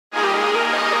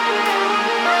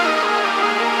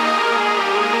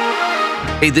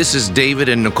Hey, this is David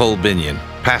and Nicole Binion,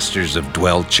 pastors of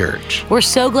Dwell Church. We're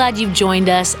so glad you've joined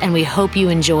us, and we hope you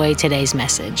enjoy today's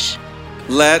message.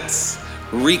 Let's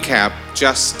recap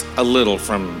just a little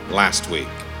from last week.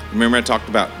 Remember I talked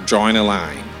about drawing a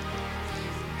line.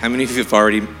 How many of you have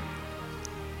already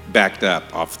backed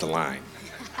up off the line?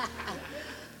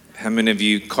 How many of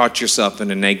you caught yourself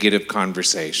in a negative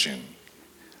conversation?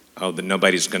 Oh, that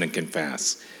nobody's going to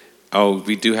confess. Oh,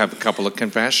 we do have a couple of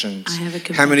confessions. I have a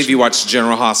confession. How many of you watched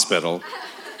General Hospital?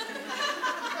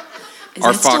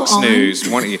 Or Fox News?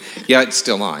 One of you. Yeah, it's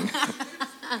still on.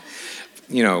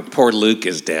 You know, poor Luke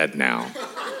is dead now.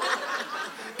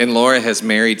 And Laura has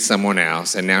married someone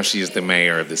else, and now she is the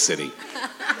mayor of the city.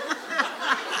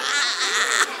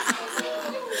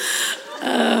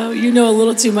 Oh, you know a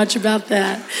little too much about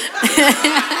that.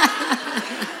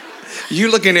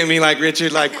 You looking at me like,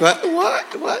 Richard, like, what?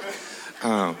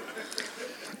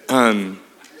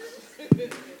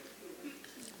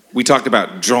 We talked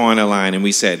about drawing a line, and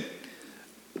we said,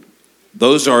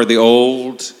 those are the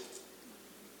old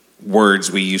words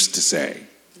we used to say.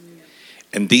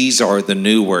 And these are the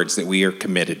new words that we are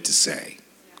committed to say.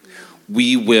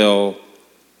 We will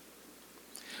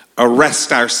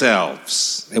arrest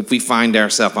ourselves if we find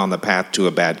ourselves on the path to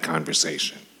a bad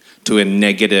conversation, to a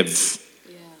negative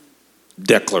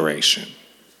declaration.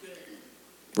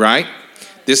 Right?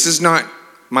 This is not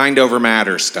mind over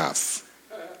matter stuff.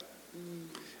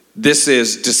 This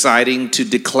is deciding to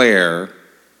declare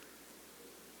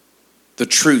the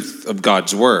truth of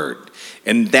God's word,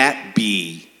 and that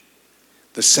be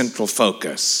the central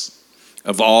focus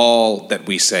of all that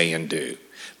we say and do.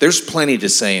 There's plenty to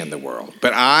say in the world,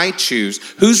 but I choose,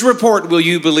 whose report will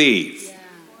you believe?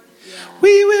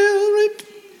 We will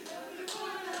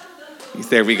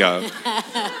There we go.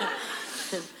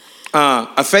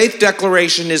 A faith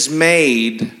declaration is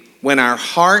made when our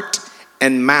heart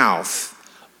and mouth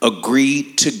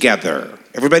agree together.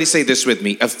 Everybody say this with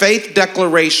me. A faith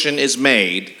declaration is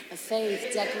made. A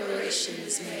faith declaration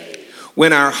is made.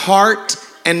 When our heart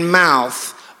and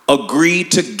mouth agree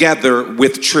together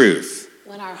with truth.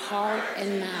 When our heart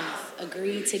and mouth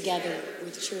agree together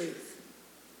with truth.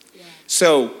 Yeah.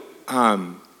 So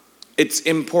it's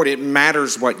important. It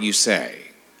matters what you say.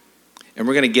 And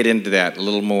we're going to get into that a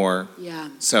little more. Yeah.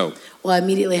 So. Well,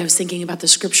 immediately I was thinking about the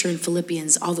scripture in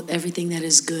Philippians, everything that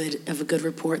is good, of a good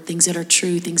report, things that are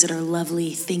true, things that are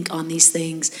lovely, think on these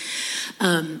things.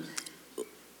 There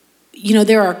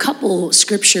are a couple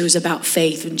scriptures about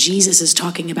faith, when Jesus is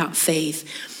talking about faith,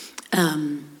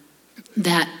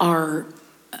 that are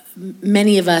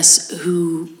many of us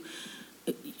who,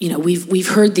 we've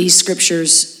heard these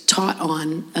scriptures taught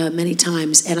on many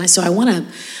times. And I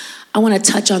want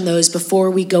to touch on those before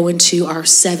we go into our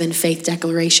 7 faith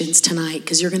declarations tonight,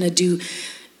 because you're going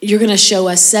to show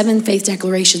us 7 faith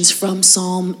declarations from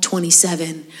Psalm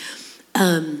 27.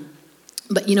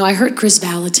 But I heard Chris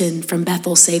Valentin from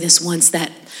Bethel say this once,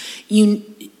 that you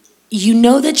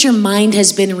know that your mind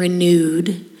has been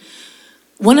renewed.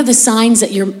 One of the signs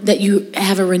that you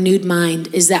have a renewed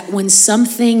mind is that when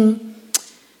something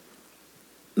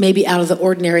maybe out of the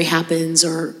ordinary happens,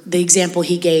 or the example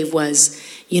he gave was,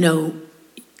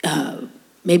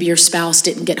 maybe your spouse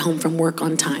didn't get home from work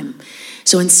on time.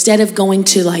 So instead of going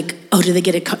to did they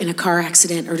get in a car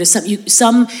accident, or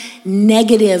some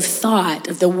negative thought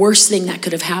of the worst thing that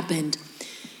could have happened,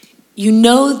 you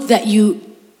know that you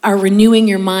are renewing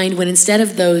your mind when, instead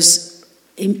of those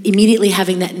immediately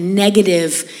having that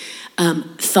negative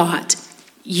thought,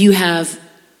 you have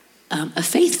a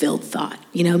faith-filled thought.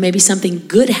 Maybe something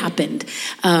good happened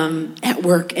at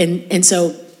work, and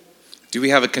so. Do we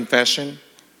have a confession?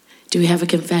 Do we have a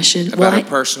confession? About a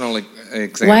personal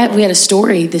example. Well, we had a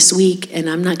story this week, and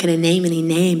I'm not going to name any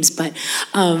names, but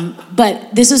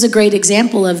this was a great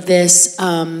example of this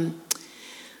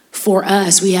for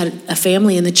us. We had a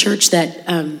family in the church that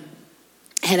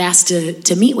had asked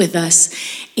to meet with us,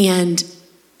 and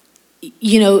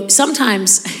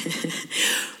sometimes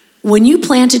when you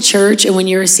plant a church and when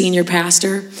you're a senior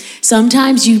pastor,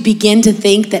 sometimes you begin to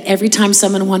think that every time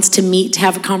someone wants to meet to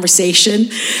have a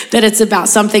conversation, that it's about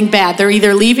something bad. They're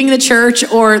either leaving the church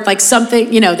or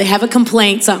something, they have a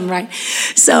complaint, something, right?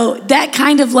 So that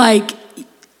kind of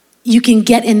you can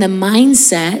get in the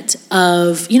mindset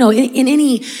of,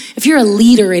 if you're a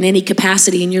leader in any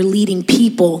capacity and you're leading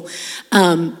people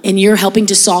and you're helping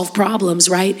to solve problems,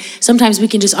 right? Sometimes we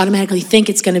can just automatically think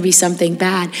it's going to be something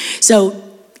bad. So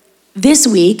this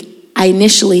week, I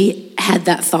initially had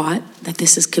that thought that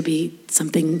could be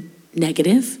something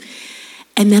negative.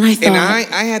 And then I thought... And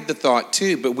I had the thought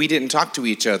too, but we didn't talk to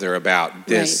each other about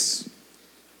this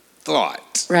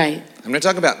thought. Right. I'm not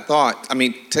talking about thought. I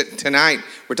mean, tonight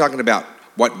we're talking about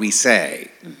what we say.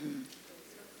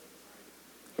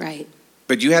 Right.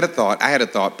 But you had a thought, I had a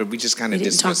thought, but we just kind of We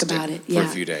didn't talk dismissed about it it, for a yeah.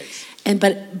 few days. And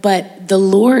but the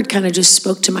Lord kind of just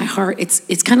spoke to my heart.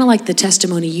 It's kind of like the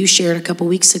testimony you shared a couple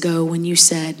weeks ago when you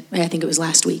said, I think it was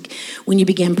last week, when you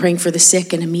began praying for the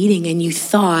sick in a meeting and you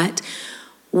thought,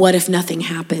 what if nothing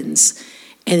happens?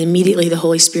 And immediately the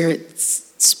Holy Spirit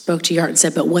spoke to your heart and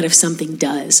said, but what if something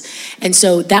does? And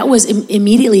so that was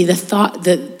immediately the thought,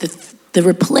 the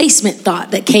replacement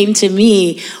thought that came to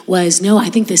me was, no, I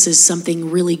think this is something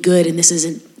really good, and this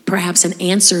is perhaps an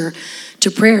answer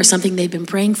to prayer, something they've been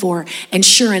praying for. And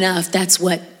sure enough, that's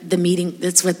what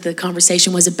the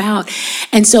conversation was about.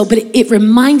 And so, but it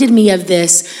reminded me of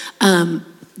this,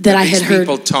 that I had heard.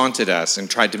 People taunted us and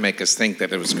tried to make us think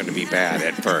that it was going to be bad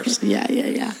at first. Yeah.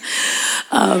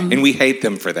 And we hate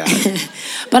them for that.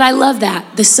 But I love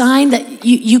that. The sign that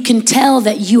you can tell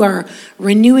that you are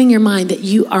renewing your mind, that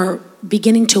you are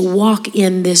beginning to walk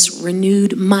in this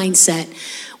renewed mindset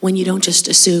when you don't just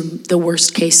assume the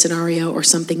worst case scenario or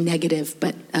something negative.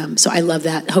 But so I love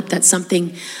that. I hope that's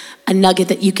something, a nugget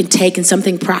that you can take and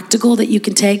something practical that you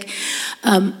can take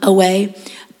away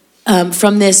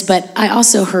from this. But I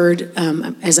also heard,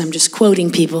 as I'm just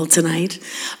quoting people tonight.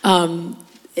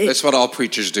 That's what all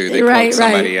preachers do. They quote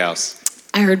somebody else.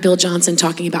 I heard Bill Johnson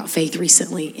talking about faith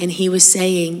recently, and he was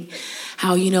saying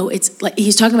how, it's like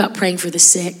he's talking about praying for the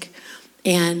sick,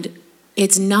 and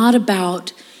it's not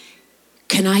about,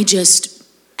 can I just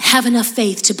have enough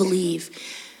faith to believe?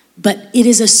 But it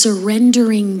is a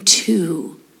surrendering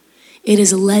to. It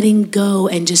is letting go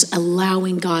and just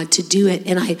allowing God to do it.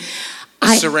 And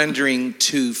I surrendering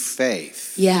to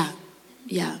faith. Yeah.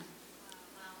 You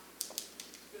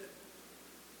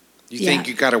think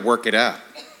you got to work it up.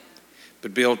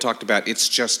 But Bill talked about it's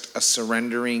just a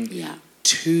surrendering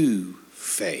to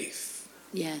faith.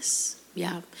 Yes.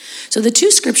 Yeah. So the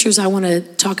two scriptures I want to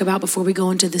talk about before we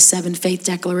go into the 7 faith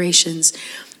declarations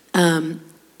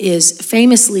is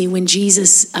famously when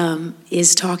Jesus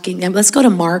is talking. And let's go to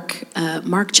Mark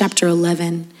chapter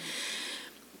 11,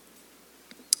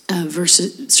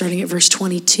 starting at verse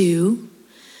 22.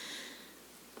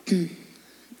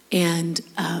 And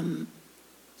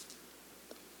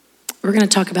we're going to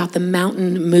talk about the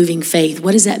mountain moving faith.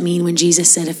 What does that mean when Jesus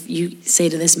said, if you say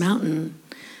to this mountain,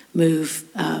 move,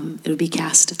 it would be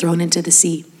thrown into the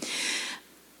sea?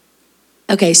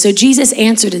 Okay, so Jesus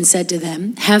answered and said to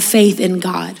them, have faith in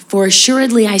God, for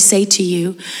assuredly I say to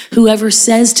you, whoever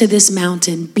says to this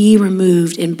mountain, be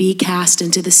removed and be cast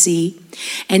into the sea,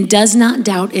 and does not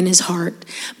doubt in his heart,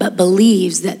 but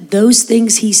believes that those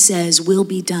things he says will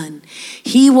be done,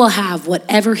 he will have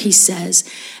whatever he says.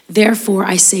 Therefore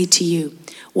I say to you,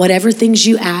 whatever things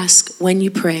you ask when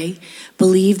you pray,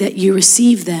 believe that you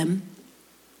receive them,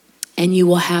 and you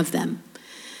will have them.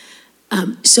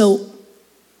 So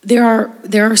there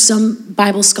are some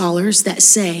Bible scholars that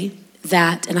say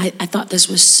that, and I thought this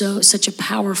was such a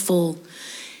powerful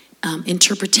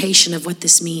interpretation of what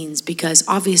this means, because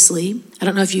obviously, I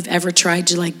don't know if you've ever tried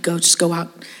to go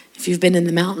out, if you've been in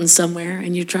the mountains somewhere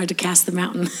and you tried to cast the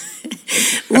mountain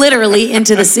literally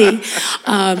into the sea.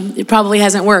 It probably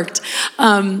hasn't worked.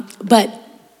 But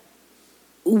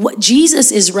what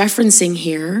Jesus is referencing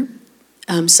here,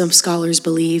 some scholars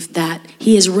believe that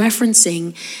he is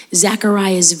referencing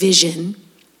Zechariah's vision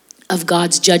of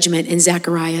God's judgment in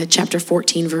Zechariah chapter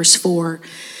 14, verse 4.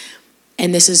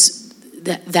 And this is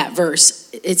that verse.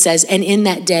 It says, and in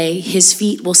that day, his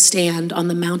feet will stand on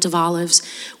the Mount of Olives,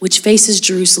 which faces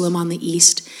Jerusalem on the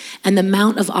east. And the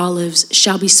Mount of Olives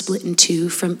shall be split in two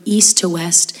from east to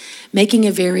west, making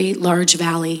a very large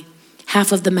valley.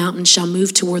 Half of the mountain shall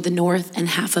move toward the north and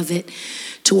half of it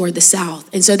toward the south.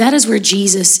 And so that is where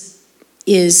Jesus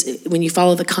is, when you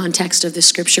follow the context of the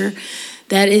scripture,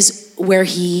 that is where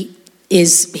he's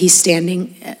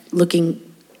standing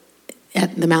looking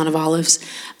at the Mount of Olives.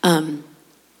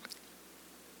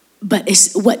 But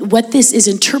what this is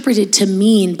interpreted to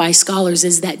mean by scholars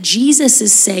is that Jesus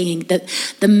is saying that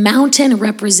the mountain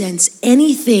represents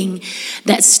anything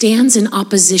that stands in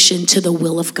opposition to the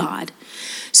will of God.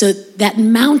 So that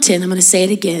mountain, I'm going to say it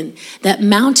again, that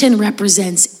mountain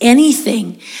represents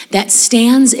anything that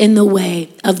stands in the way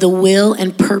of the will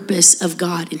and purpose of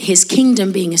God and his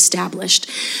kingdom being established.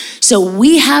 So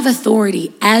we have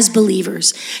authority as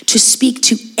believers to speak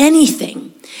to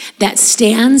anything that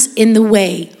stands in the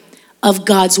way of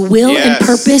God's will and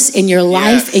purpose in your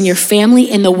life, in your family,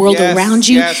 in the world around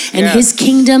you, and his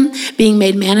kingdom being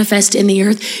made manifest in the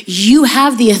earth. You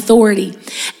have the authority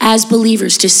as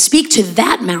believers to speak to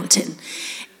that mountain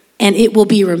and it will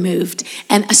be removed.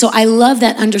 And so I love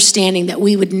that understanding that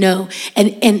we would know.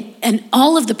 And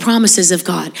all of the promises of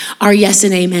God are yes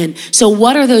and amen. So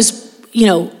what are those,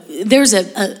 there's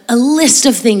a list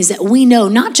of things that we know,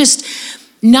 not just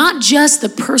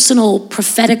the personal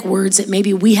prophetic words that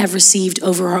maybe we have received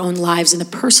over our own lives and the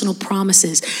personal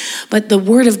promises, but the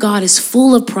Word of God is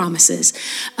full of promises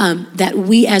that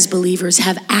we as believers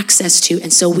have access to,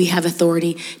 and so we have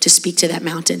authority to speak to that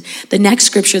mountain. The next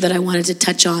scripture that I wanted to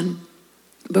touch on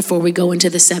before we go into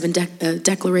the 7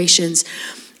 declarations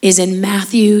is in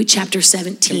Matthew chapter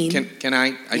 17. Can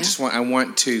I? I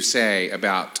want to say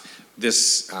about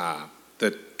this,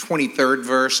 the 23rd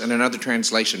verse, and another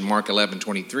translation, Mark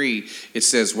 11:23, it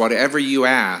says, whatever you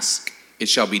ask, it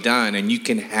shall be done, and you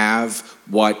can have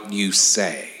what you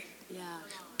say. Yeah.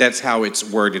 That's how it's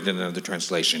worded in another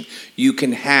translation. You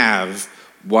can have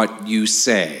what you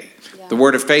say. Yeah. The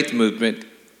Word of Faith movement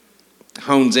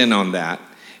hones in on that,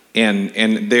 and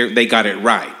they got it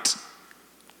right.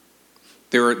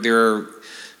 I'm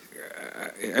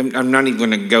not even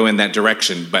going to go in that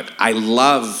direction, but I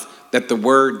love that the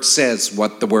Word says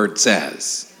what the Word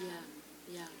says.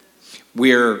 Yeah.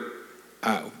 We're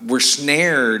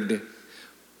snared,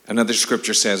 another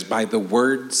scripture says, by the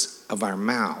words of our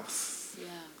mouth. Yeah.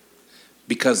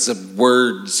 Because of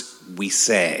words we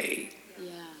say.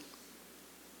 Yeah.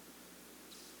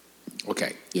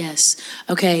 Okay. Yes.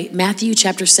 Okay, Matthew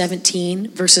chapter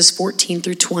 17, verses 14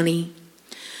 through 20.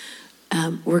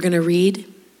 We're going to read.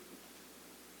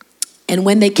 And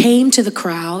when they came to the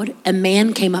crowd, a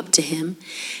man came up to him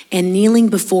and kneeling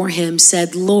before him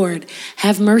said, Lord,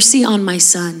 have mercy on my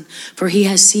son, for he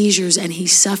has seizures and he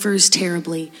suffers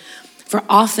terribly. For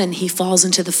often he falls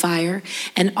into the fire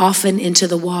and often into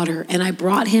the water. And I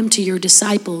brought him to your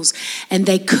disciples and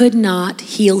they could not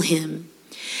heal him.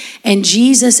 And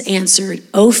Jesus answered,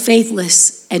 O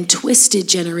faithless and twisted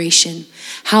generation,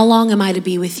 how long am I to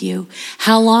be with you?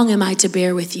 How long am I to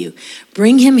bear with you?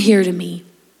 Bring him here to me.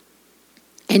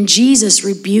 And Jesus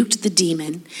rebuked the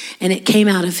demon, and it came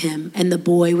out of him, and the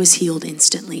boy was healed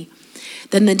instantly.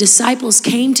 Then the disciples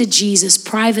came to Jesus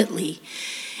privately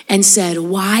and said,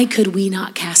 why could we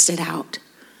not cast it out?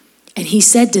 And he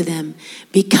said to them,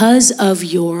 because of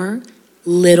your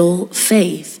little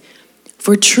faith.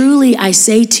 For truly I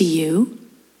say to you,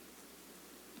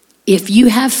 if you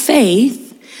have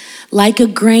faith like a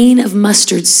grain of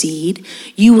mustard seed,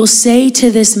 you will say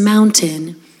to this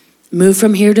mountain, move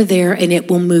from here to there, and it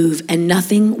will move, and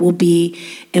nothing will be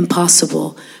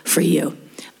impossible for you.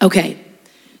 Okay,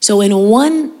 so in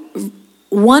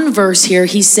one verse here,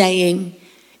 he's saying,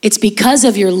 it's because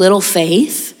of your little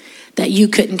faith that you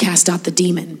couldn't cast out the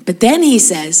demon. But then he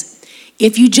says,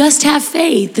 if you just have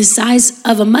faith the size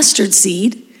of a mustard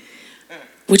seed,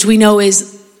 which we know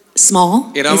is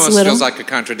small, it almost feels like a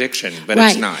contradiction, but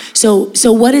right. It's not. So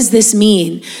what does this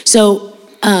mean? So,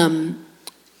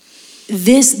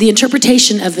 the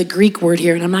interpretation of the Greek word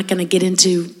here, and I'm not going to get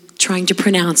into trying to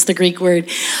pronounce the Greek word,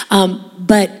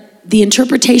 but the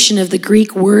interpretation of the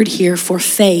Greek word here for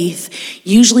faith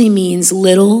usually means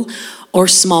little or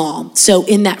small. So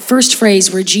in that first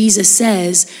phrase where Jesus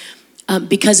says,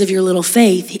 because of your little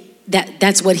faith,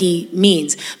 that's what he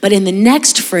means. But in the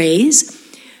next phrase,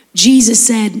 Jesus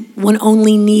said one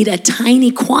only need a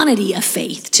tiny quantity of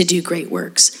faith to do great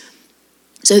works.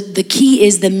 So the key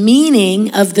is the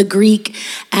meaning of the Greek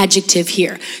adjective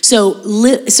here. So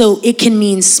it can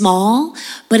mean small,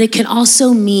 but it can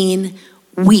also mean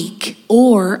weak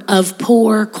or of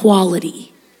poor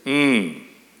quality. And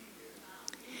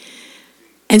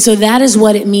so that is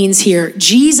what it means here.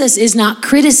 Jesus is not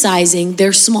criticizing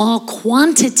their small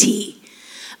quantity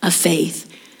of faith,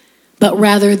 but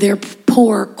rather their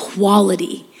poor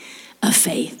quality of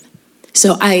faith.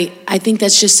 So I think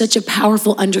that's just such a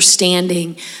powerful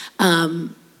understanding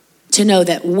to know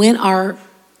that when our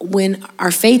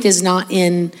faith is not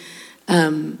in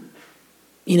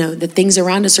the things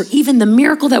around us or even the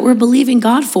miracle that we're believing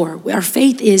God for, our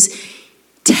faith is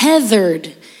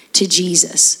tethered to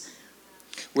Jesus.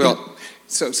 Well,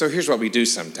 so here's what we do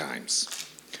sometimes.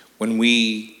 When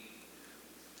we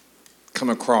come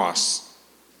across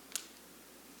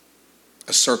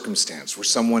a circumstance where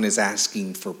someone is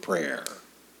asking for prayer.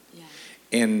 Yeah.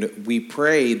 And we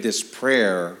pray this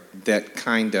prayer that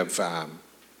kind of,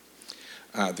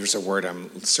 there's a word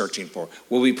I'm searching for.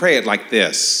 Well, we pray it like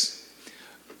this.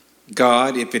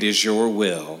 God, if it is your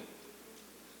will,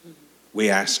 we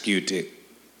ask you to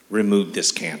remove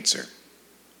this cancer.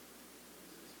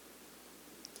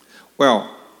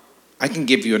 Well, I can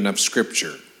give you enough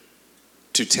scripture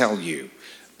to tell you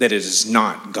that it is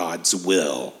not God's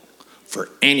will for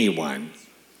anyone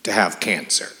to have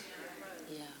cancer.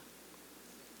 Yeah.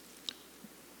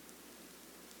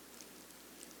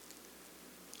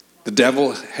 The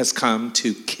devil has come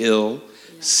to kill,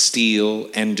 steal,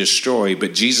 and destroy.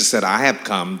 But Jesus said, I have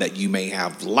come that you may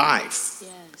have life.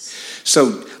 Yes. So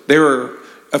there are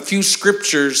a few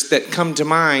scriptures that come to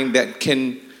mind that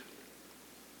can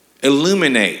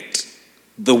illuminate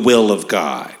the will of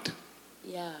God.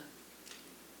 Yeah.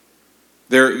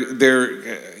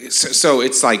 So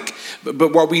it's like,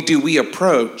 but what we do, we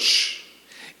approach,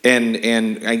 and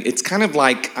it's kind of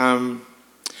like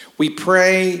we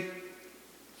pray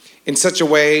in such a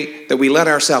way that we let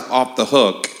ourselves off the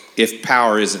hook if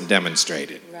power isn't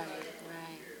demonstrated. Right.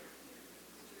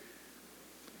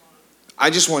 I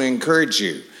just want to encourage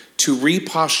you to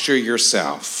reposture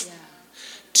yourself,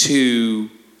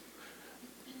 to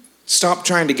stop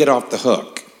trying to get off the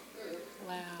hook.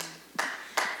 Wow.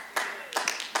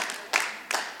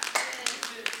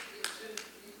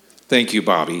 Thank you,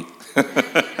 Bobby.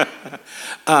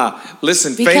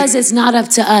 Listen, Because it's not up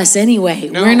to us anyway.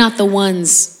 No. We're not the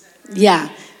ones. Yeah.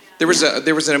 There was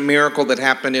a miracle that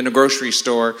happened in a grocery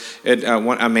store at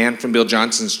a man from Bill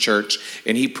Johnson's church,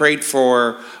 and he prayed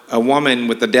for a woman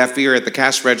with a deaf ear at the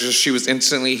cash register. She was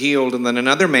instantly healed, and then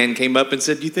another man came up and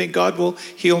said, "Do you think God will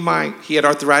heal my?" He had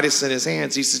arthritis in his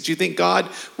hands. He said, "Do you think God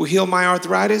will heal my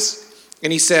arthritis?"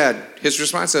 And he said, his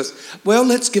response says, "Well,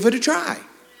 let's give it a try."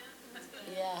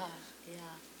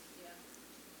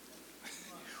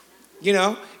 You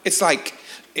know, it's like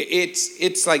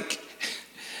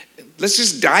let's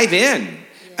just dive in. Yeah.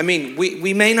 I mean,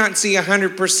 we may not see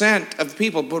 100% of the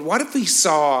people, but what if we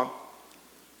saw,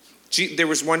 there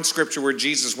was one scripture where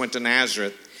Jesus went to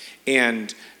Nazareth,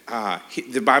 and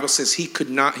the Bible says he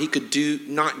could not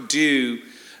do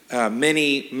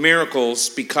many miracles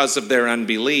because of their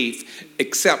unbelief,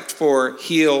 except for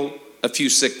heal a few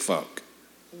sick folk.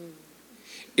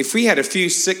 If we had a few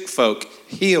sick folk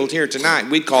healed here tonight,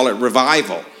 we'd call it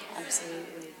revival.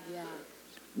 Absolutely, yeah.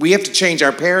 We have to change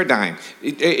our paradigm.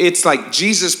 It's like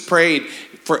Jesus prayed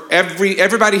for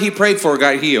everybody he prayed for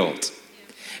got healed.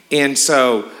 And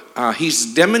so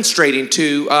he's demonstrating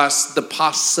to us the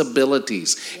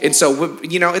possibilities. Yeah. And so,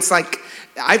 you know, it's like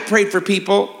I prayed for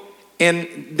people and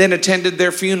then attended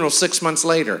their funeral 6 months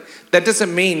later. That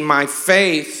doesn't mean my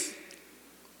faith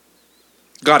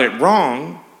got it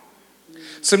wrong.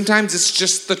 Sometimes it's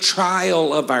just the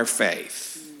trial of our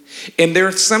faith. And there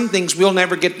are some things we'll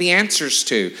never get the answers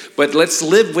to. But let's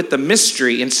live with the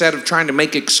mystery instead of trying to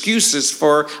make excuses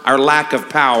for our lack of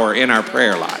power in our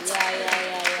prayer life.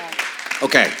 Yeah.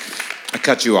 Okay, I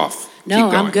cut you off.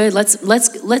 No, I'm good.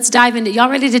 Let's dive into.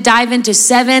 Y'all ready to dive into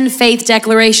 7 faith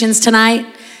declarations tonight?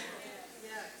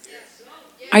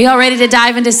 Are y'all ready to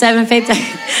dive into 7 faith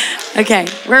declarations? Okay,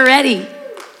 we're ready.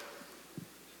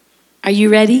 Are you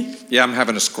ready? Yeah, I'm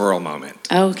having a squirrel moment.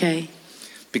 Okay.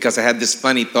 Because I had this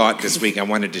funny thought this week I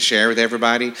wanted to share with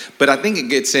everybody, but I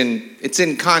think it's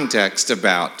in context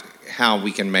about how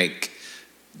we can make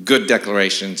good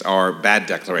declarations or bad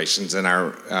declarations in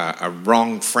a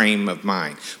wrong frame of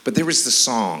mind. But there was this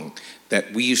song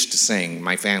that we used to sing,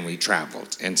 my family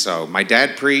traveled. And so my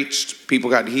dad preached, people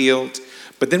got healed,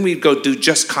 but then we'd go do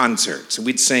just concerts.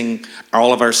 We'd sing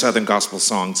all of our Southern gospel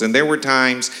songs. And there were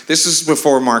times, this is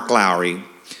before Mark Lowry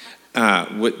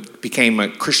became a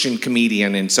Christian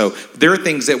comedian. And so there are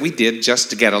things that we did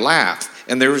just to get a laugh.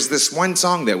 And there was this one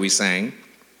song that we sang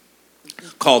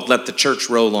called Let the Church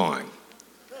Roll On.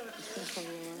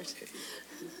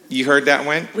 You heard that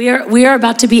one? We are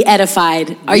about to be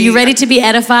edified. Are you ready to be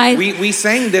edified? We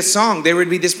sang this song. There would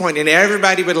be this point, and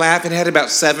everybody would laugh. It had about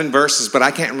 7 verses, but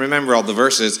I can't remember all the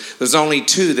verses. There's only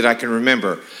 2 that I can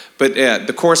remember. But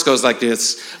the chorus goes like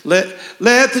this. Let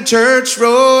the church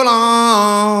roll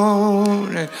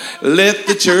on. Let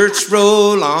the church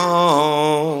roll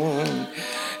on.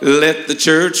 Let the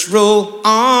church roll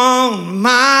on,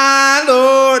 my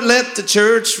Lord, let the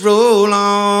church roll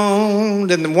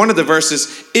on. And then one of the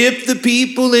verses, if the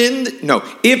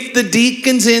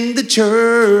deacons in the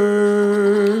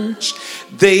church,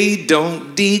 they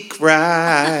don't deke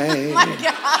right,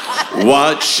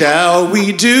 what shall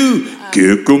we do?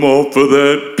 Kick them off of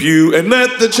that pew and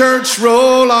let the church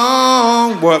roll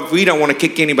on. Well, we don't want to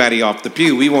kick anybody off the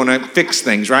pew. We want to fix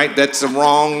things, right? That's the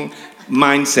wrong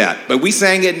mindset. But we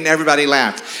sang it and everybody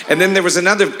laughed. And then there was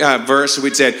another verse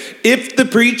we'd said, if the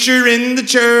preacher in the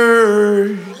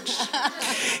church,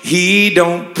 he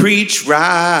don't preach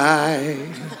right,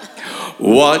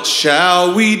 what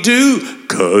shall we do?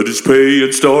 Cut his pay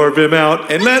and starve him out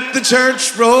and let the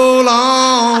church roll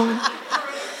on.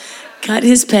 Cut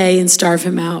his pay and starve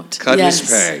him out. Cut his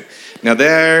pay. Now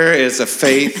there is a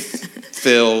faith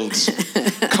filled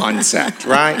concept,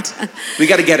 right? We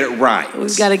got to get it right.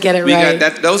 We've got to get it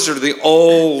right. Those are the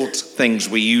old things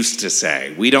we used to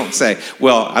say. We don't say,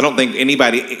 well, I don't think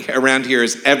anybody around here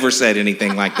has ever said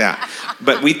anything like that.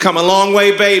 But we've come a long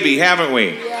way, baby, haven't we?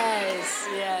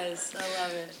 Yes, I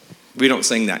love it. We don't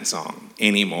sing that song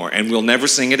anymore, and we'll never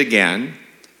sing it again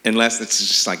unless it's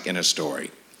just like in a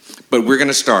story. But we're going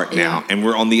to start now, and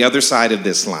we're on the other side of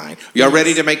this line. Y'all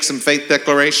ready to make some faith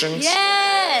declarations?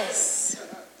 Yes.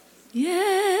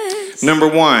 Number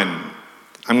one,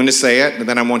 I'm going to say it, and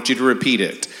then I want you to repeat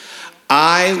it.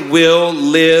 I will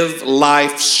live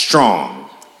life strong.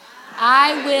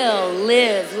 I will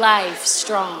live life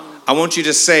strong. I want you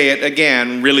to say it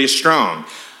again really strong.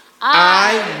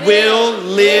 I will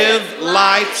live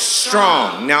life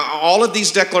strong. Now, all of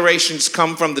these declarations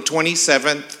come from the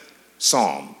 27th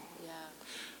Psalm.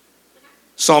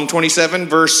 Psalm 27,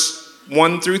 verse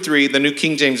 1 through 3, the New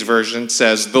King James Version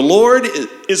says, the Lord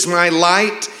is my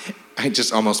light. I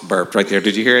just almost burped right there.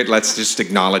 Did you hear it? Let's just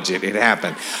acknowledge it. It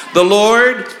happened. The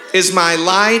Lord is my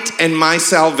light and my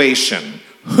salvation.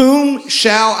 Whom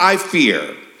shall I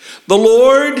fear? The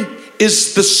Lord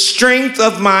is the strength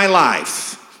of my life.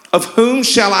 Of whom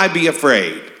shall I be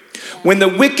afraid? When the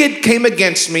wicked came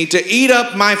against me to eat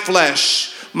up my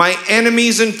flesh, my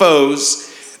enemies and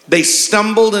foes, they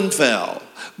stumbled and fell.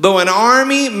 Though an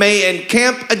army may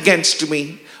encamp against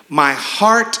me, my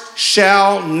heart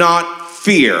shall not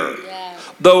fear.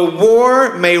 Though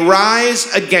war may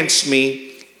rise against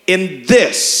me, in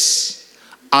this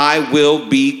I will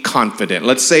be confident.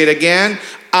 Let's say it again.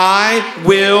 I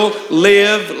will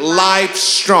live life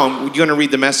strong. You want to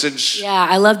read the message? Yeah,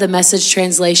 I love the Message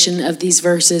translation of these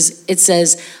verses. It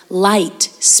says, light,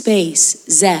 space,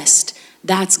 zest.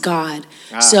 That's God.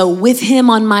 So with him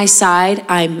on my side,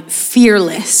 I'm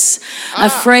fearless,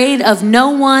 afraid of no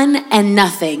one and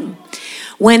nothing.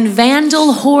 When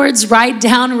vandal hordes ride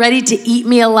down ready to eat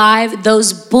me alive,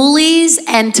 those bullies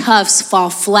and toughs fall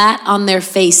flat on their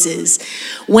faces.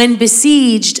 When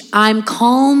besieged, I'm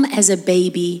calm as a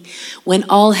baby. When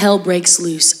all hell breaks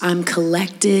loose, I'm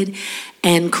collected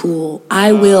and cool.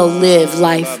 I will live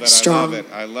life strong.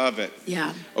 I love it.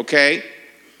 Yeah. Okay.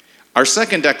 Our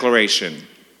second declaration,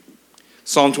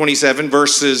 Psalm 27,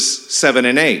 verses 7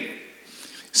 and 8,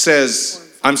 says,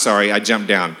 I'm sorry, I jumped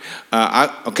down.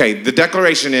 The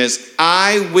declaration is,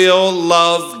 I will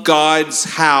love God's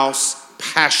house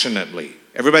passionately.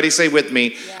 Everybody say with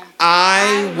me,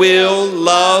 I will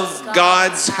love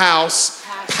God's house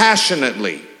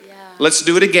passionately. Let's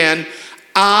do it again.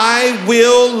 I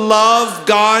will love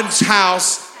God's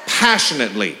house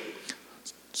passionately.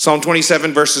 Psalm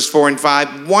 27, verses 4 and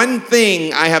 5. One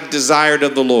thing I have desired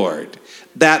of the Lord,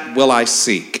 that will I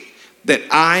seek, that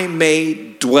I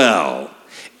may dwell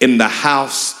in the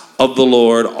house of the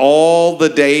Lord all the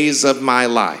days of my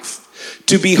life,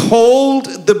 to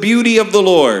behold the beauty of the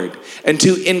Lord and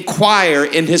to inquire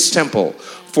in his temple.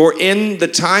 For in the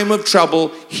time of trouble,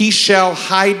 he shall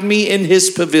hide me in his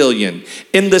pavilion.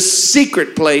 In the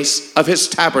secret place of his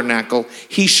tabernacle,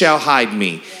 he shall hide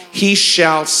me. He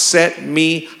shall set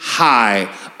me high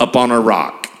upon a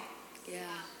rock.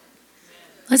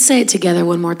 Let's say it together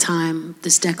one more time,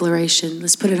 this declaration.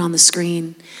 Let's put it on the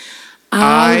screen.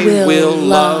 I will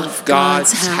love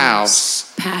God's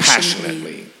house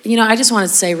passionately. You know, I just want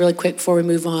to say really quick before we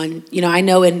move on, you know, I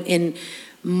know in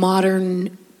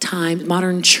modern time,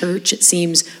 modern church, it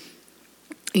seems,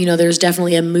 you know, there's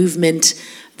definitely a movement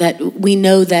that we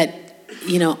know that,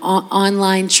 you know,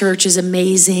 online church is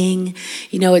amazing.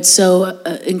 You know, it's so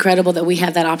incredible that we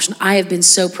have that option. I have been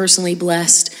so personally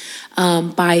blessed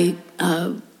by,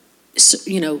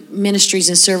 you know, ministries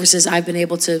and services I've been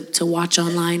able to watch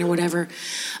online or whatever.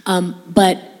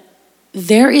 But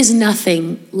there is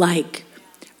nothing like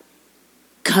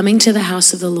coming to the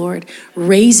house of the Lord,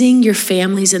 raising your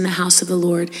families in the house of the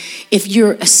Lord. If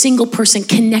you're a single person,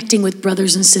 connecting with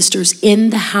brothers and sisters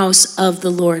in the house of the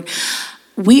Lord.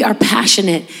 We are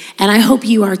passionate, and I hope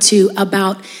you are too,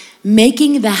 about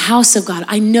making the house of God.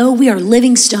 I know we are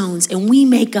living stones and we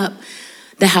make up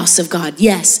the house of God,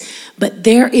 yes, but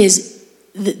there is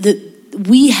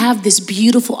we have this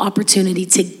beautiful opportunity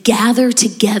to gather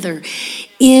together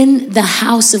in the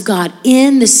house of God,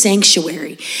 in the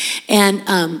sanctuary.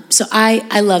 And so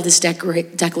I love this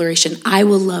declaration. I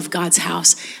will love God's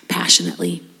house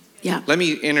passionately. Yeah. Let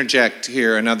me interject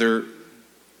here another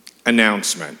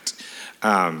announcement.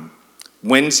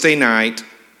 Wednesday night,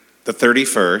 the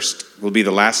 31st, will be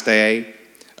the last day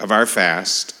of our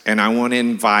fast, and I want to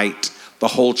invite the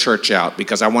whole church out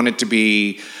because I want it to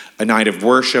be a night of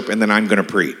worship, and then I'm going to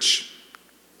preach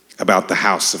about the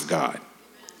house of God.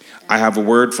 I have a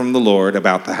word from the Lord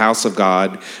about the house of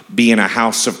God being a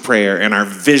house of prayer and our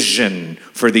vision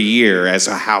for the year as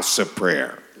a house of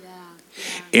prayer.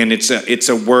 And it's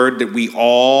a word that we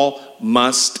all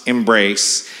must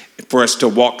embrace for us to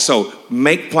walk. So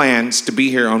make plans to be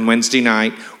here on Wednesday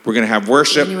night. We're going to have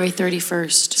worship. January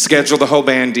 31st. Schedule the whole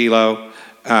band, D'Lo.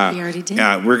 We already did.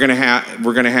 We're gonna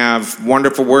have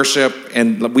wonderful worship,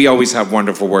 and we always have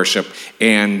wonderful worship.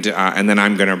 And then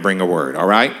I'm gonna bring a word. All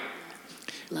right.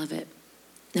 Love it.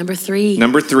 Number 3.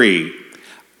 Number 3.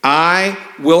 I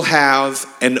will have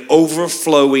an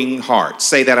overflowing heart.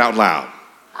 Say that out loud.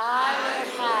 I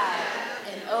will have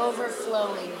an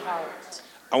overflowing heart.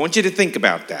 I want you to think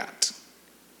about that.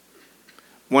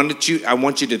 I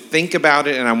want you to think about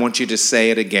it, and I want you to say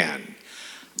it again.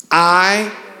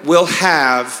 I will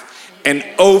have an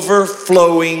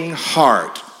overflowing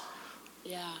heart.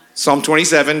 Yeah. Psalm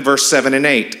 27, verse 7 and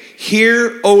 8.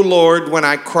 Hear, O Lord, when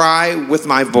I cry with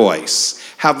my voice.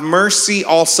 Have mercy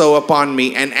also upon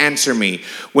me and answer me.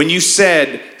 When you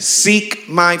said, seek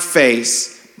my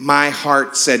face, my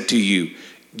heart said to you,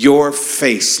 your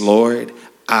face, Lord,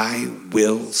 I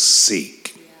will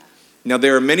seek. Yeah. Now,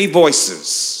 there are many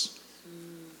voices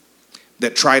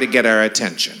that try to get our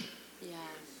attention. Yeah.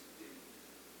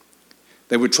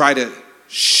 They would try to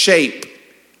shape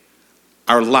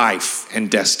our life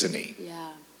and destiny. Yeah.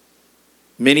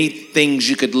 Many things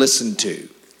you could listen to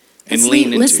and lean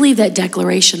into. Let's leave that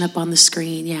declaration up on the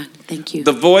screen. Yeah, thank you.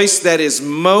 The voice that is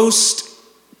most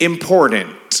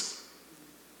important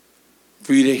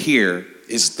for you to hear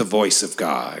is the voice of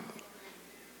God.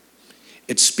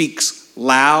 It speaks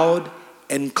loud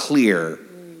and clear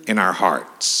in our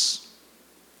hearts.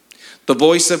 The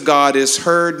voice of God is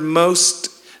heard most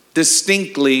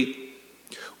distinctly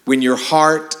when your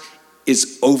heart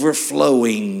is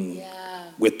overflowing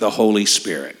with the Holy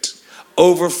Spirit,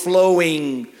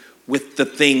 overflowing with the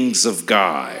things of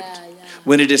God,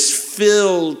 when it is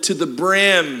filled to the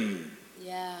brim.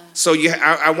 So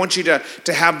I want you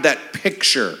to have that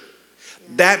picture.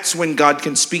 That's when God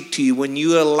can speak to you, when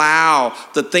you allow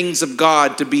the things of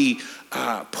God to be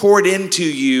poured into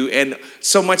you, and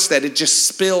so much that it just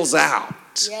spills out.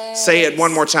 Yes. Say it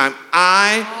one more time.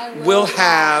 I will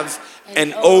have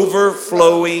an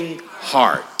overflowing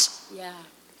heart. Yeah.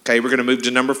 Okay, we're going to move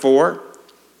to number 4.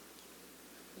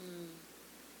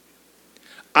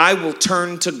 I will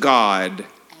turn to God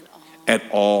at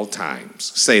all times.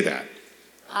 Say that.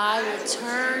 I will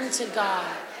turn to God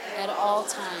at all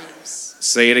times.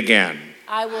 Say it again.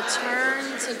 I will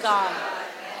turn to God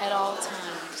at all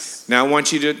times. Now I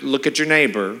want you to look at your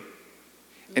neighbor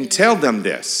and tell them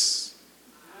this.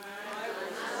 I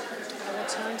will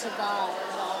turn to God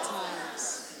at all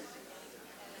times.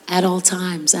 At all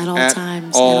times, at all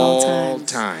times, at all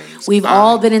times. We've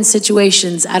all been in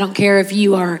situations. I don't care if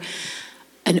you are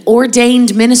an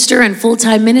ordained minister in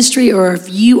full-time ministry or if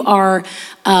you are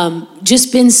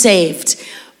just been saved.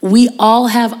 We all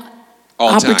have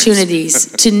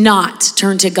opportunities to not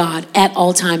turn to God at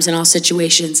all times in all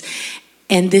situations.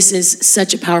 And this is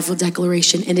such a powerful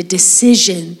declaration and a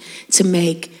decision to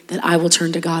make that I will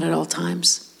turn to God at all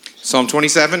times. Psalm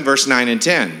 27, verse 9 and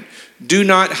 10. Do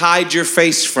not hide your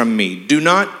face from me. Do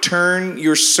not turn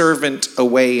your servant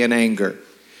away in anger.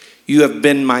 You have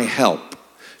been my help.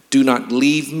 Do not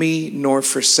leave me nor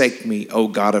forsake me, O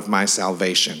God of my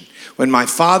salvation. When my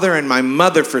father and my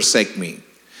mother forsake me,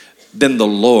 then the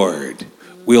Lord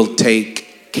will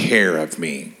take care of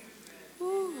me.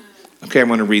 Okay, I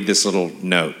want to read this little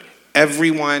note.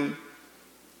 Everyone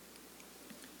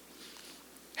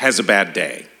has a bad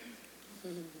day.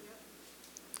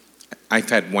 I've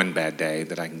had one bad day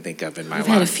that I can think of in my life.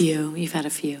 You've had a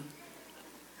few.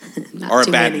 Or a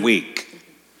bad week.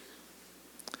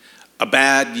 A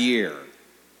bad year.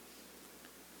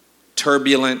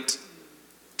 Turbulent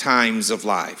times of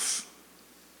life.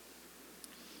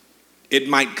 It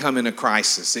might come in a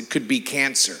crisis. It could be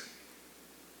cancer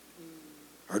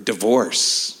or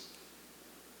divorce.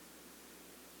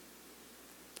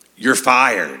 You're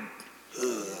fired.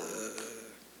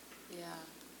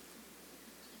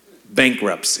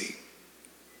 Bankruptcy.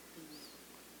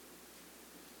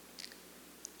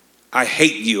 I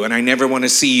hate you and I never want to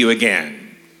see you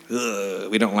again.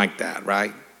 We don't like that,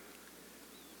 right?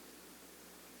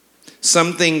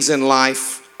 Some things in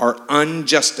life are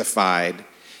unjustified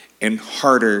and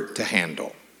harder to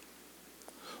handle.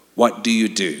 What do you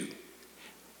do?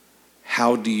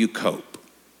 How do you cope?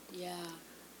 Yeah.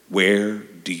 Where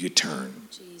do you turn?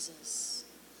 Jesus.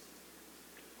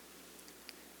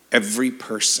 Every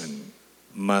person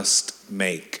must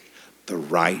make the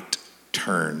right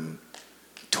turn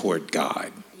toward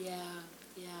God. Yeah,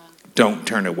 yeah. Don't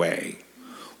turn away.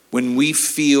 when we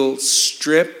feel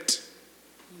stripped,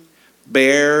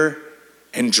 bare,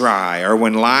 and dry, or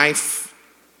when life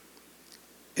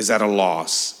is at a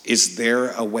loss, is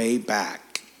there a way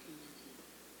back?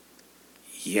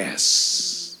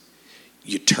 Yes.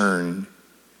 You turn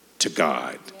to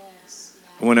God.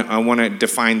 I want to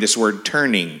define this word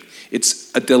turning.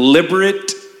 It's a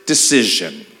deliberate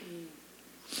decision,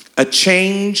 a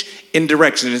change in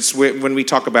direction. It's when we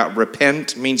talk about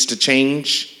repent, means to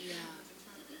change.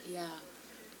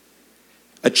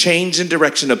 A change in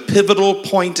direction, a pivotal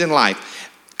point in life,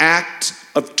 act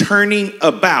of turning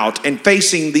about and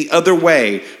facing the other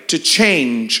way to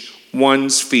change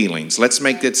one's feelings. Let's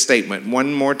make that statement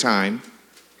one more time.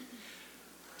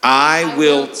 I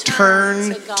will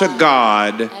turn to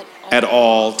God at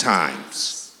all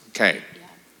times. Okay.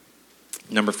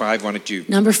 Number 5, why don't you?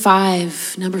 Number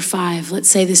five. Let's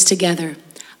say this together.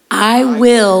 I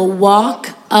will walk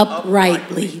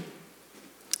uprightly.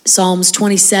 Psalms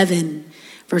 27,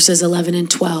 verses 11 and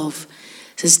 12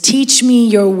 says, teach me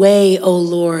your way, O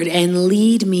Lord, and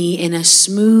lead me in a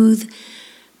smooth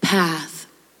path.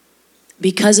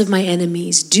 Because of my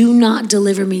enemies, do not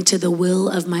deliver me to the will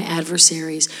of my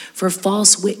adversaries, for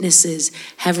false witnesses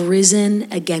have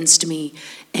risen against me,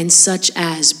 and such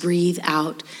as breathe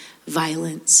out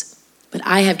violence. But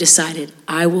I have decided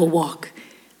I will walk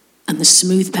on the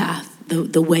smooth path,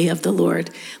 the way of the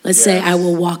Lord. Let's say I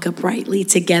will walk uprightly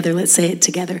together. Let's say it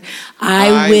together.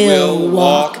 I will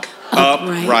walk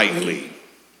uprightly.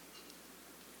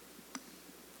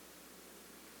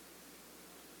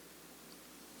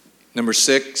 Number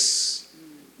 6,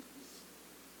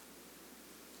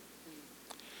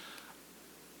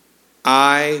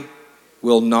 I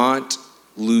will not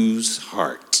lose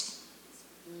heart.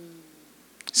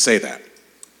 Say that.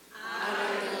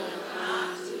 I will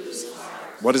not lose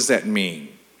heart. What does that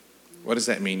mean? What does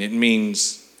that mean? It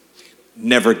means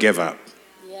never give up.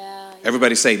 Yeah.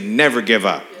 Everybody say never give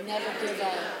up. Never give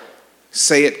up.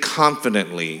 Say it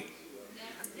confidently.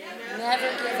 Never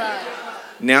give up.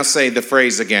 Now say the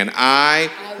phrase again.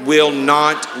 I will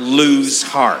not lose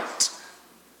heart.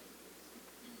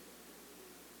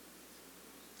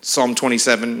 Psalm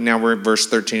 27, now we're at verse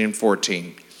 13 and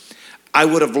 14. I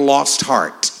would have lost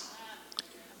heart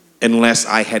unless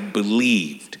I had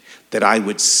believed that I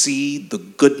would see the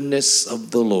goodness of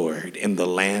the Lord in the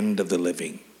land of the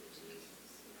living.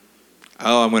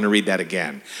 Oh, I'm going to read that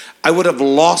again. I would have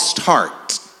lost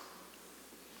heart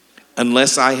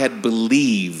unless I had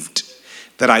believed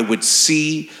that I would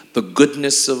see the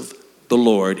goodness of the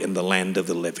Lord in the land of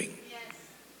the living.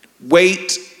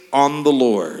 Wait on the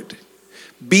Lord.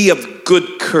 Be of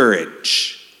good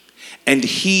courage, and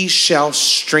he shall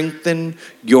strengthen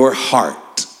your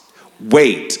heart.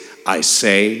 Wait, I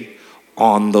say,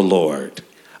 on the Lord.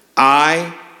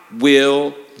 I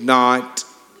will not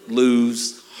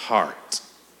lose heart.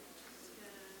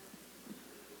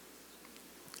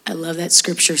 I love that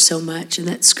scripture so much. And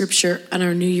that scripture on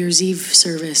our New Year's Eve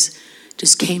service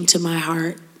just came to my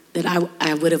heart, that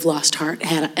I would have lost heart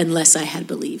unless I had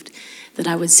believed that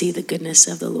I would see the goodness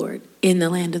of the Lord in the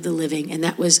land of the living. And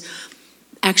that was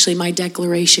actually my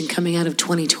declaration coming out of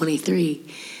 2023,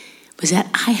 was that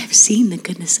I have seen the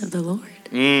goodness of the Lord.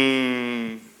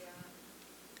 And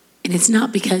it's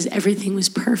not because everything was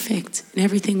perfect and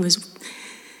everything was,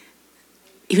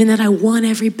 even that I won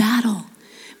every battle,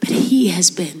 but he has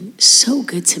been so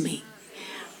good to me.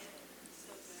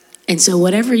 And so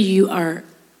whatever you are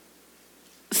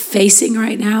facing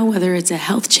right now, whether it's a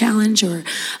health challenge or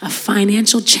a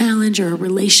financial challenge or a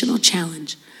relational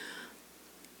challenge,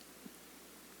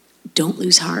 don't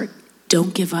lose heart.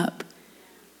 Don't give up.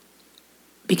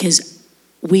 Because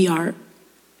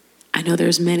I know there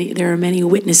are many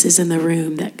witnesses in the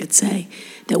room that could say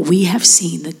that we have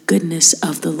seen the goodness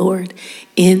of the Lord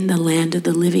in the land of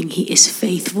the living. He is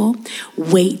faithful.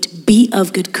 Wait, be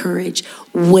of good courage.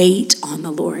 Wait on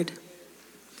the Lord.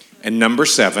 And number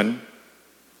 7,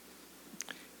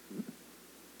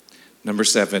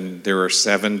 there are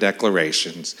 7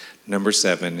 declarations. Number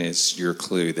 7 is your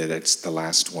clue that it's the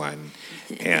last one.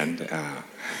 And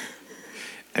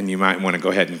you might want to go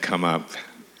ahead and come up.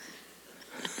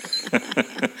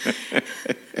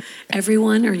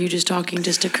 Everyone, or are you just talking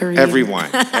just to Korean? Everyone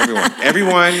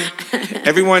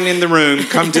in the room,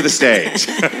 come to the stage.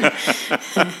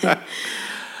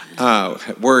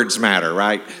 Words matter,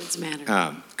 right? Words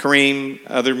matter. Kareem,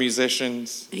 other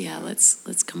musicians. Yeah,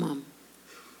 let's come on.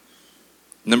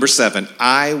 Number 7,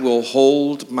 I will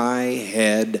hold my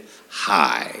head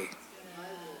high.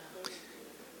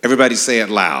 Everybody say it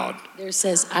loud. There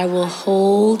says, I will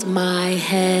hold my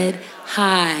head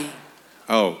high.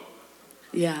 Oh.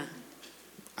 Yeah.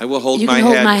 I will hold You my can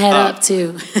hold head my head up. up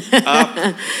too.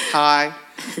 Up, high.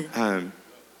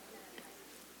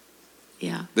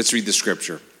 Yeah. Let's read the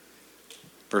scripture.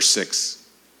 Verse 6.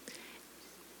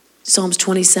 Psalms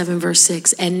 27, verse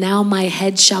 6. And now my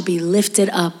head shall be lifted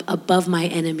up above my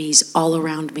enemies all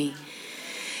around me.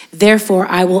 Therefore,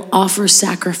 I will offer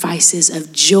sacrifices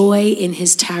of joy in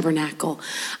his tabernacle.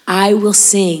 I will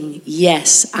sing,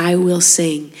 yes, I will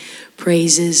sing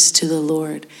praises to the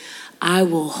Lord. I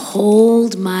will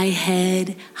hold my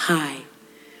head high.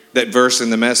 That verse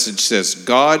in the Message says,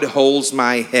 God holds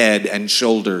my head and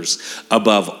shoulders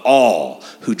above all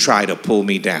who try to pull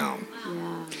me down.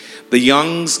 Yeah. The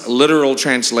Young's literal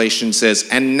translation says,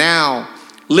 and now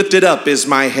lifted up is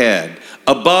my head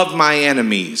above my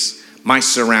enemies, my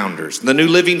surrounders. The New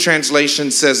Living Translation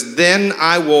says, then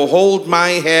I will hold my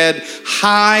head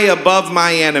high above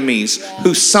my enemies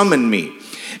who summon me.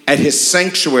 At his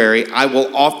sanctuary, I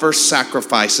will offer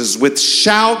sacrifices with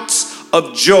shouts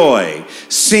of joy,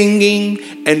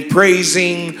 singing and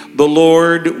praising the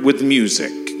Lord with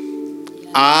music.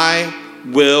 I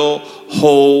will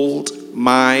hold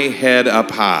my head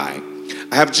up high.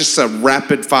 I have just some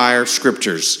rapid fire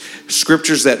scriptures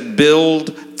that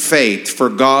build faith for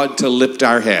God to lift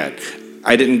our head.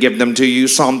 I didn't give them to you,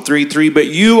 Psalm 3:3, but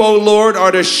you, O Lord,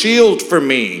 are a shield for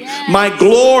me, my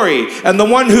glory, and the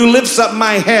one who lifts up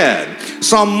my head.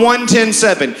 Psalm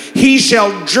 110:7, he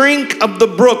shall drink of the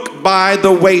brook by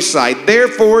the wayside,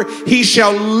 therefore he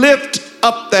shall lift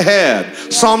up the head.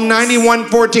 Psalm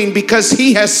 91:14, because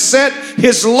he has set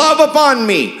his love upon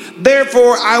me,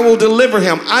 therefore I will deliver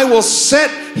him. I will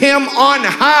set him on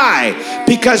high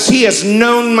because he has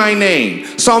known my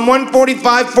name. Psalm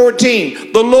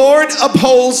 145:14, the Lord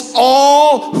upholds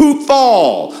all who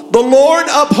fall. The Lord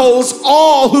upholds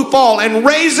all who fall and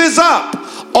raises up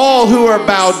all who are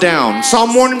bowed down.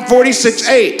 Psalm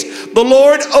 146:8, the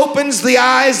Lord opens the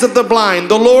eyes of the blind.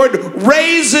 The Lord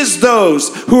raises those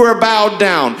who are bowed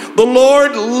down. The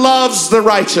Lord loves the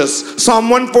righteous. Psalm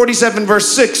 147 verse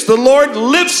 6, the Lord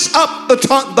lifts up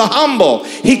the humble.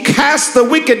 He casts the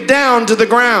wicked down to the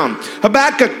ground.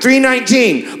 Habakkuk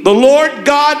 3:19, the Lord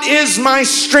God is my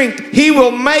strength. He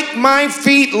will make my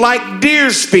feet like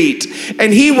deer's feet,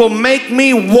 and he will make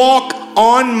me walk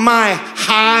on my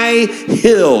high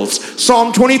hills.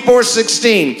 Psalm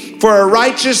 24:16, for a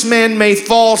righteous man may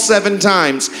fall 7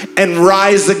 times and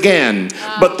rise again,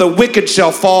 but the wicked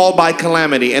shall fall by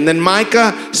calamity. And then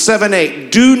Micah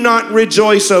 7:8, do not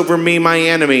rejoice over me, my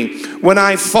enemy. When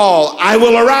I fall, I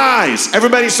will arise.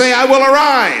 Everybody say, I will arise.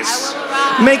 I will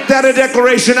arise. Make that a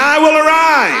declaration. I will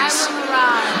arise. I will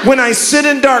arise. When I sit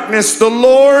in darkness, the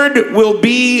Lord will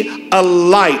be a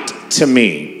light to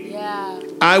me.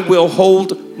 I will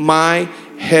hold my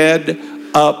head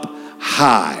up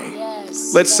high.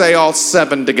 Yes, Let's say all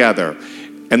 7 together,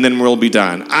 and then we'll be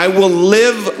done. I will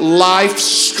live life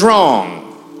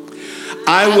strong.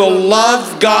 I will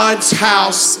love God's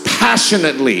house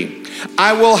passionately.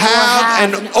 I will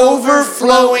have an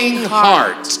overflowing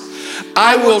heart.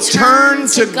 I will turn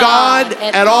to God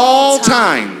at all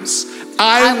times.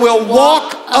 I will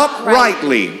walk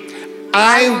uprightly.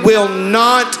 I will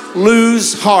not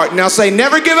lose heart. Now say,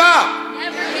 never give up.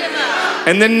 Never give up.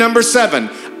 And then number 7,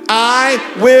 I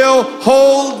will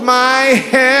hold my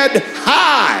head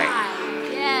high.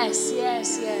 Yes,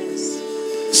 yes, yes.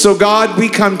 So God, we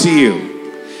come to you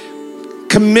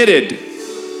committed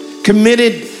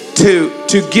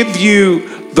to give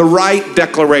you the right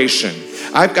declaration.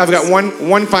 I've got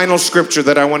one final scripture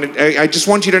that I just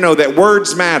want you to know that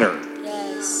words matter.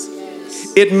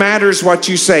 It matters what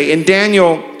you say. In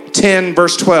Daniel 10,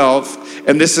 verse 12,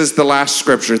 and this is the last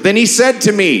scripture. Then he said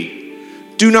to me,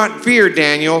 do not fear,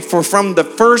 Daniel, for from the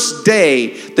first day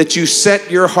that you set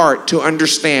your heart to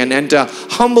understand and to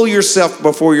humble yourself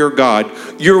before your God,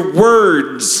 your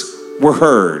words were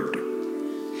heard.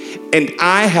 And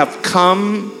I have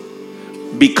come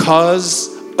because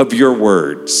of your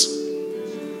words.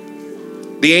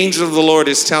 The angel of the Lord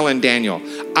is telling Daniel,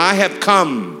 I have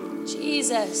come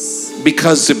Jesus,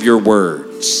 because of your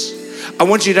words. I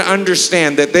want you to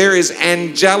understand that there is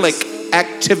angelic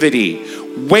activity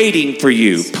waiting for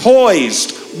you,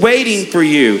 poised, waiting for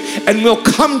you, and will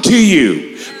come to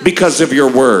you because of your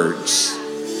words.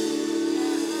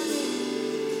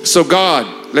 So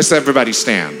God, let's everybody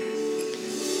stand.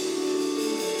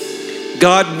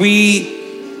 God, we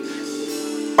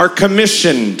are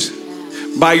commissioned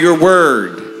by your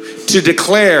word to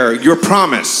declare your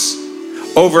promise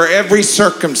over every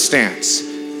circumstance,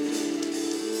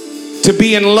 to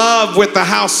be in love with the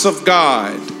house of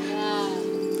God,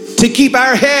 to keep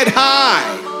our head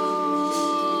high,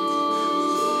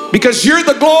 because you're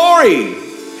the glory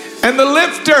and the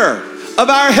lifter of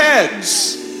our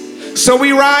heads. So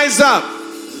we rise up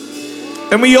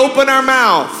and we open our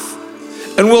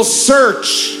mouth and we'll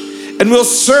search and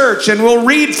we'll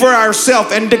read for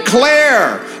ourselves and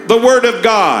declare the word of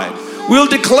God. We'll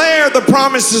declare the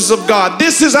promises of God.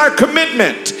 This is our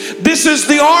commitment. This is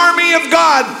the army of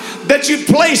God that you've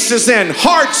placed us in,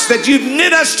 hearts that you've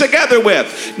knit us together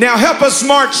with. Now help us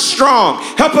march strong.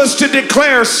 Help us to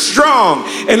declare strong,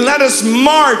 and let us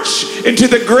march into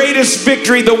the greatest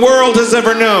victory the world has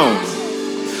ever known.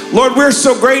 Lord, we're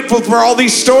so grateful for all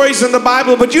these stories in the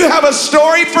Bible, but you have a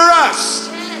story for us.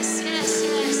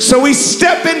 So we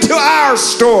step into our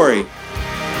story.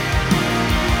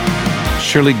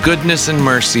 Surely goodness and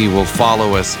mercy will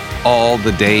follow us all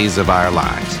the days of our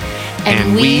lives.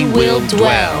 And we will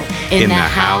dwell in the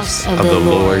house of the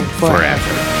Lord forever.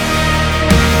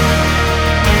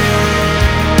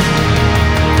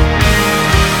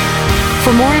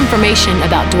 For more information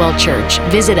about Dwell Church,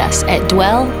 visit us at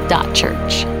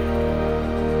dwell.church.